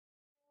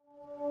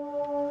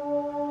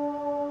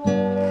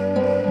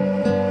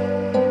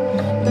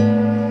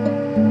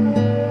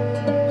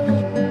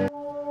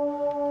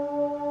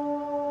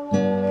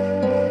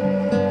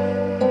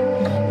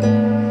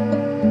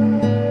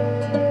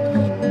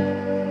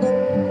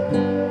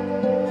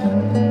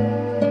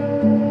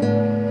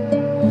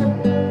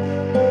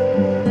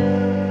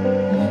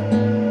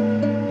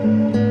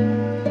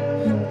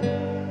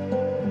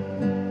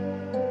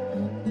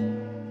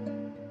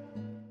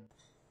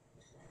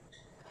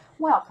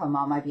welcome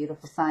all my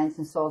beautiful signs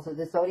and souls of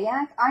the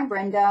zodiac. I'm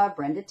Brenda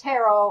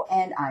Tarot,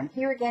 and I'm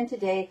here again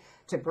today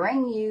to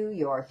bring you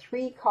your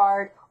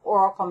 3-card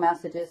oracle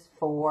messages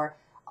for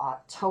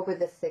October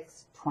the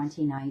 6th,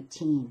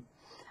 2019.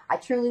 I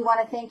truly want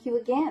to thank you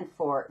again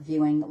for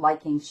viewing,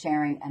 liking,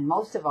 sharing, and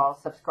most of all,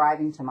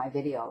 subscribing to my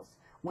videos.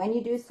 When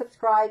you do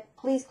subscribe,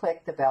 please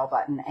click the bell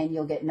button and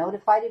you'll get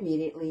notified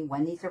immediately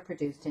when these are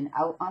produced and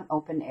out on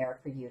open air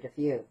for you to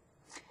view.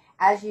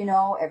 As you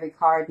know, every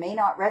card may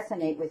not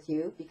resonate with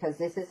you because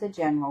this is a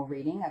general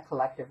reading, a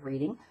collective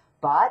reading,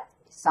 but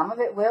some of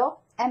it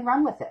will, and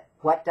run with it.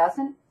 What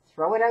doesn't,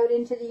 throw it out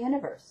into the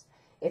universe.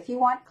 If you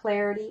want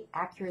clarity,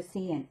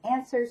 accuracy, and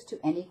answers to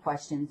any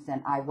questions,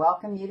 then I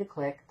welcome you to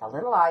click the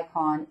little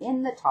icon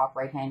in the top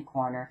right-hand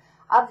corner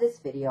of this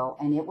video,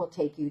 and it will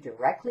take you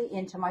directly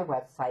into my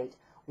website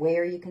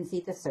where you can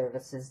see the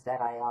services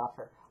that I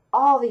offer.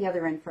 All the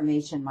other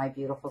information, my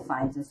beautiful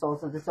signs and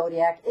souls of the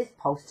zodiac, is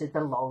posted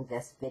below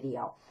this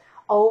video.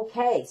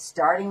 Okay,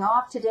 starting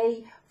off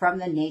today from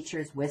the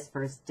Nature's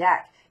Whispers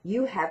deck,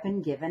 you have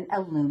been given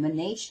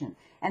illumination.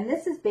 And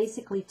this is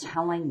basically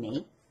telling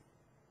me,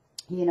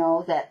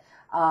 that,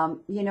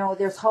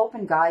 there's hope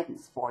and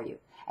guidance for you.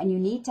 And you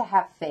need to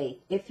have faith.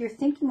 If you're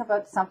thinking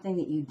about something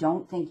that you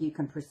don't think you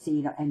can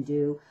proceed and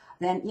do,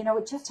 then,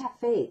 just have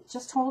faith.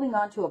 Just holding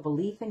on to a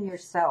belief in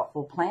yourself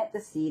will plant the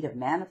seed of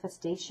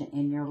manifestation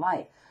in your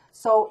life.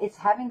 So it's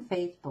having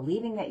faith,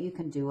 believing that you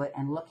can do it,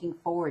 and looking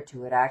forward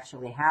to it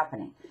actually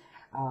happening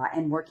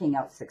and working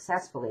out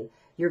successfully.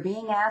 You're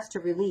being asked to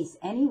release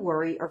any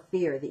worry or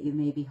fear that you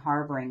may be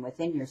harboring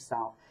within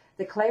yourself.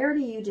 The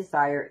clarity you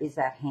desire is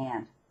at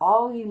hand.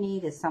 All you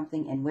need is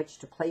something in which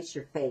to place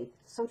your faith.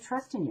 So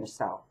trust in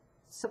yourself,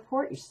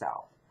 support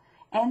yourself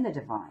and the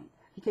divine,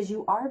 because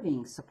you are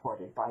being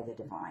supported by the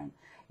divine.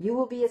 You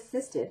will be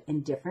assisted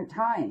in different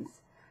times.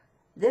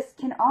 This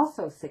can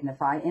also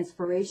signify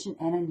inspiration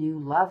and a new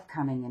love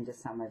coming into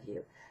some of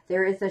you.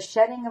 There is a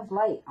shedding of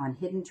light on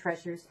hidden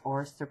treasures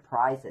or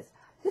surprises.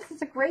 This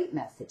is a great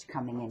message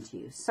coming into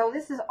you. So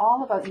this is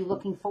all about you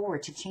looking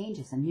forward to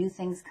changes and new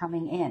things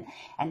coming in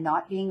and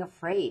not being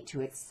afraid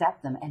to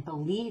accept them and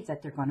believe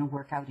that they're going to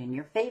work out in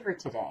your favor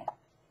today.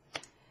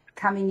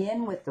 Coming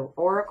in with the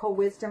oracle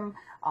wisdom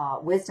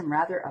of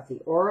the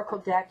oracle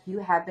deck, you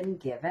have been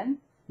given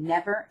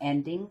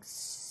never-ending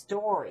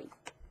story.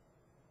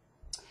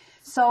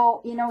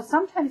 So,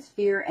 sometimes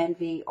fear,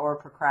 envy, or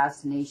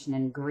procrastination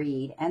and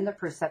greed and the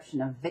perception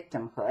of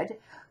victimhood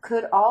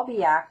could all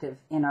be active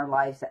in our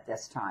lives at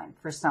this time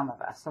for some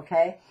of us,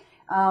 okay?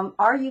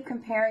 Are you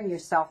comparing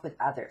yourself with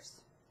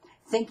others,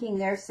 thinking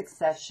their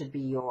success should be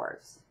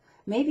yours?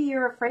 Maybe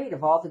you're afraid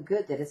of all the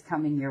good that is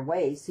coming your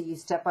way, so you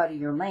step out of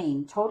your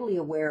lane, totally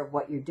aware of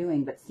what you're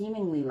doing, but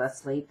seemingly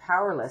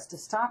powerless to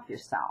stop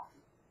yourself.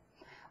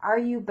 Are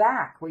you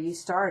back where you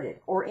started,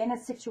 or in a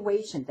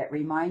situation that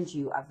reminds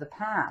you of the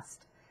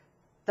past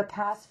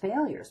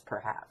failures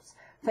perhaps?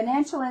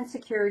 Financial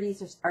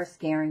insecurities are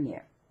scaring you.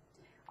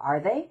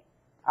 Are they?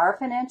 Are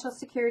financial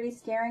securities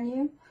scaring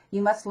you?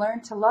 You must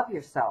learn to love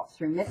yourself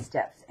through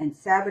missteps and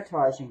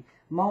sabotaging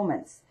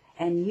moments,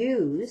 and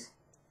use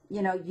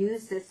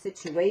this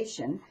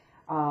situation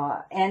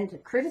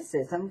and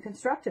criticism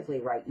constructively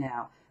right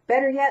now.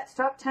 Better yet,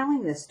 stop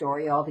telling this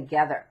story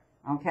altogether,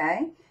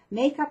 okay?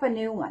 Make up a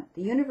new one.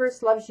 The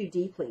universe loves you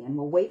deeply and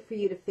will wait for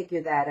you to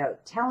figure that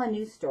out. Tell a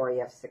new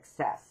story of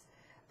success,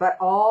 but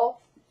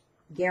all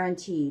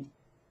guaranteed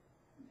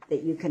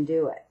that you can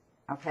do it,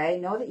 okay?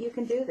 Know that you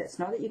can do this.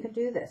 Know that you can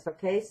do this,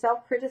 okay?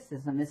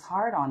 Self-criticism is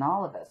hard on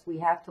all of us. We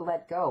have to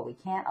let go. We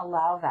can't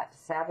allow that to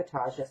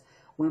sabotage us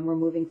when we're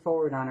moving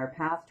forward on our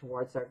path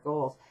towards our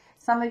goals.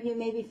 Some of you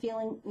may be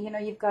feeling,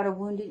 you've got a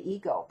wounded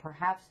ego.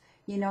 Perhaps,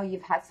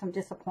 you've had some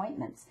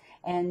disappointments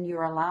and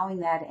you're allowing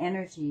that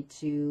energy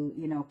to,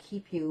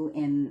 keep you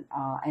in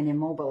an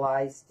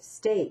immobilized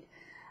state.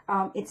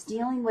 It's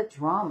dealing with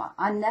drama,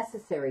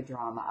 unnecessary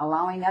drama,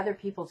 allowing other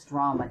people's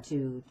drama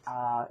to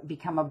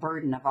become a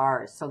burden of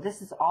ours. So this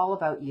is all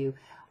about you,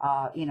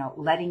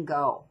 letting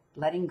go,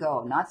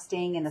 not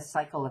staying in a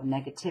cycle of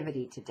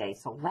negativity today.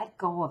 So let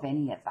go of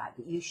any of that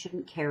you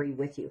shouldn't carry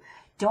with you.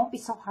 Don't be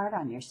so hard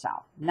on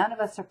yourself. None of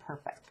us are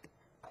perfect.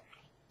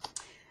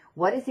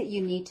 What is it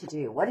you need to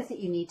do? What is it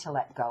you need to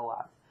let go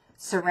of?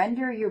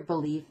 Surrender your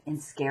belief in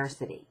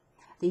scarcity.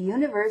 The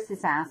universe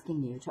is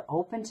asking you to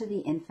open to the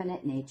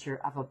infinite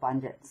nature of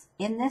abundance.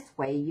 In this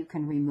way, you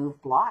can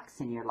remove blocks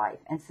in your life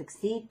and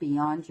succeed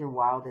beyond your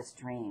wildest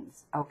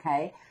dreams,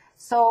 okay?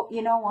 So,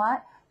 you know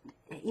what?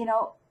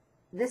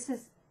 This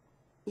is,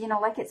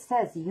 like it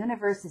says, the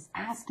universe is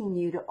asking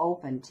you to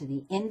open to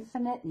the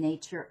infinite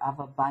nature of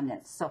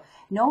abundance. So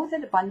know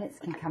that abundance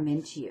can come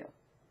into you.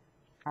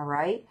 All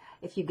right?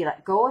 If you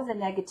let go of the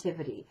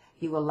negativity,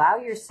 you allow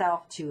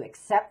yourself to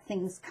accept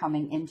things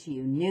coming into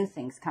you, new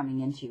things coming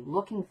into you,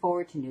 looking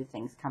forward to new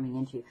things coming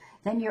into you,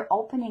 then you're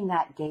opening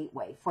that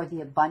gateway for the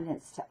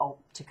abundance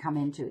to come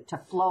into, to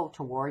flow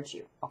towards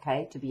you,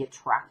 okay? To be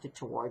attracted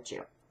towards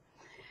you.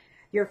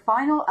 Your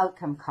final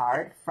outcome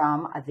card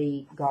from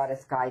the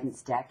Goddess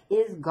Guidance deck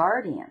is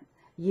Guardian.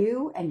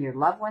 You and your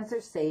loved ones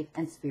are safe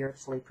and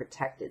spiritually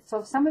protected. So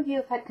if some of you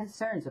have had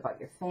concerns about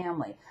your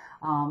family,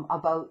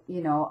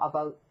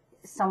 about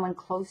someone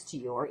close to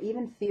you, or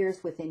even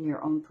fears within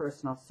your own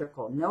personal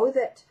circle, know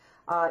that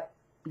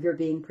you're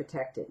being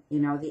protected. You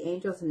know, the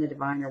angels and the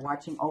divine are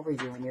watching over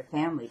you and your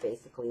family,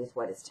 basically, is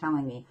what it's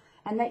telling me.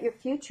 And that your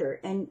future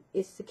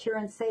is secure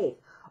and safe.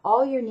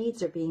 All your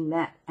needs are being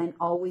met and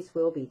always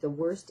will be. The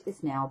worst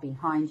is now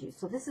behind you.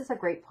 So this is a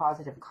great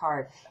positive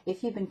card.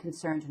 If you've been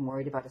concerned and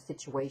worried about a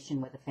situation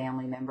with a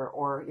family member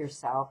or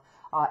yourself,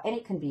 and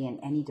it can be in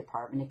any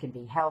department. It can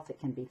be health, it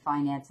can be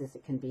finances,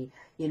 it can be,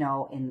 you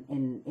know,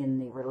 in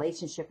the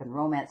relationship and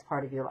romance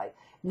part of your life.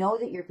 Know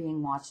that you're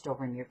being watched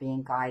over and you're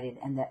being guided,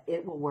 and that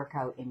it will work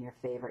out in your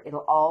favor.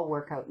 It'll all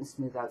work out and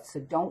smooth out. So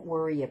don't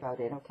worry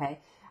about it, okay?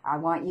 I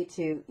want you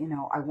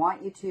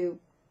to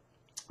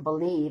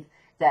believe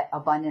that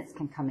abundance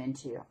can come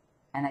into you.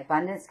 And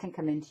abundance can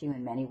come into you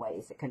in many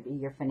ways. It can be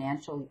your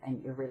financial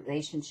and your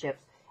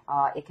relationships.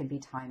 It can be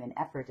time and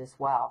effort as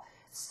well.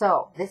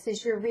 So this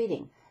is your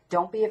reading.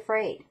 Don't be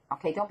afraid,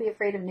 okay? Don't be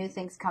afraid of new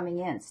things coming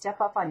in.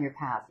 Step up on your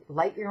path.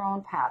 Light your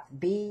own path.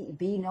 Be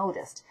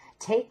noticed.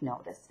 Take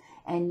notice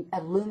and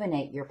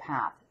illuminate your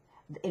path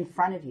in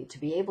front of you, to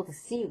be able to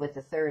see with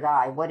the third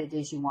eye what it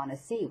is you want to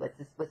see with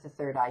the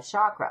third eye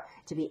chakra,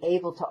 to be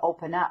able to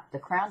open up the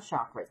crown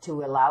chakra,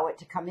 to allow it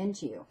to come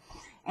into you.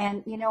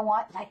 And you know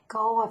what? Let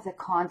go of the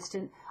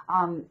constant,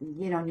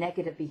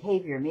 negative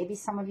behavior. Maybe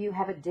some of you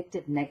have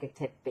addictive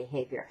negative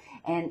behavior,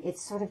 and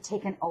it's sort of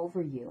taken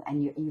over you,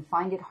 and you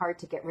find it hard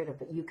to get rid of,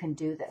 but you can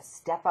do this.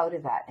 Step out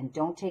of that, and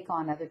don't take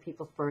on other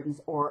people's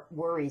burdens or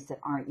worries that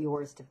aren't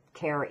yours to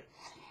carry.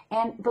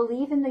 And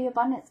believe in the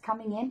abundance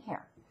coming in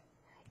here.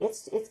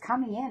 It's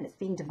coming in. It's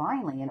being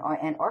divinely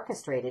and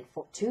orchestrated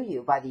to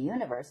you by the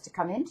universe to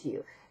come into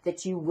you,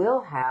 that you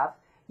will have,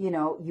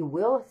 you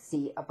will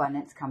see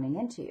abundance coming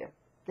into you.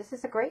 This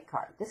is a great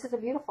card. This is a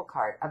beautiful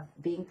card of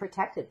being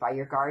protected by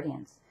your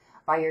guardians,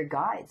 by your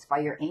guides, by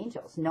your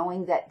angels,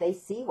 knowing that they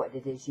see what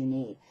it is you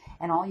need.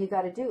 And all you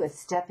got to do is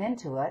step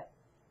into it,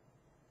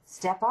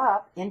 step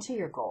up into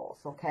your goals,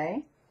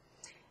 okay?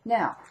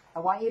 Now, I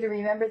want you to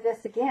remember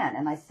this again,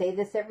 and I say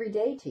this every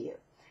day to you.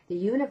 The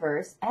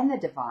universe and the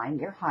divine,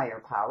 your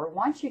higher power,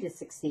 wants you to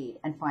succeed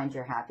and find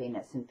your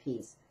happiness and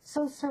peace.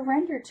 So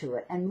surrender to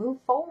it and move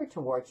forward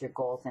towards your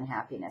goals and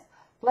happiness.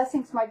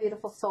 Blessings, my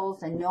beautiful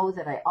souls, and know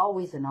that I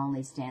always and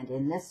only stand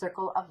in this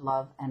circle of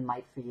love and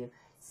light for you.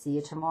 See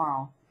you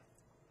tomorrow.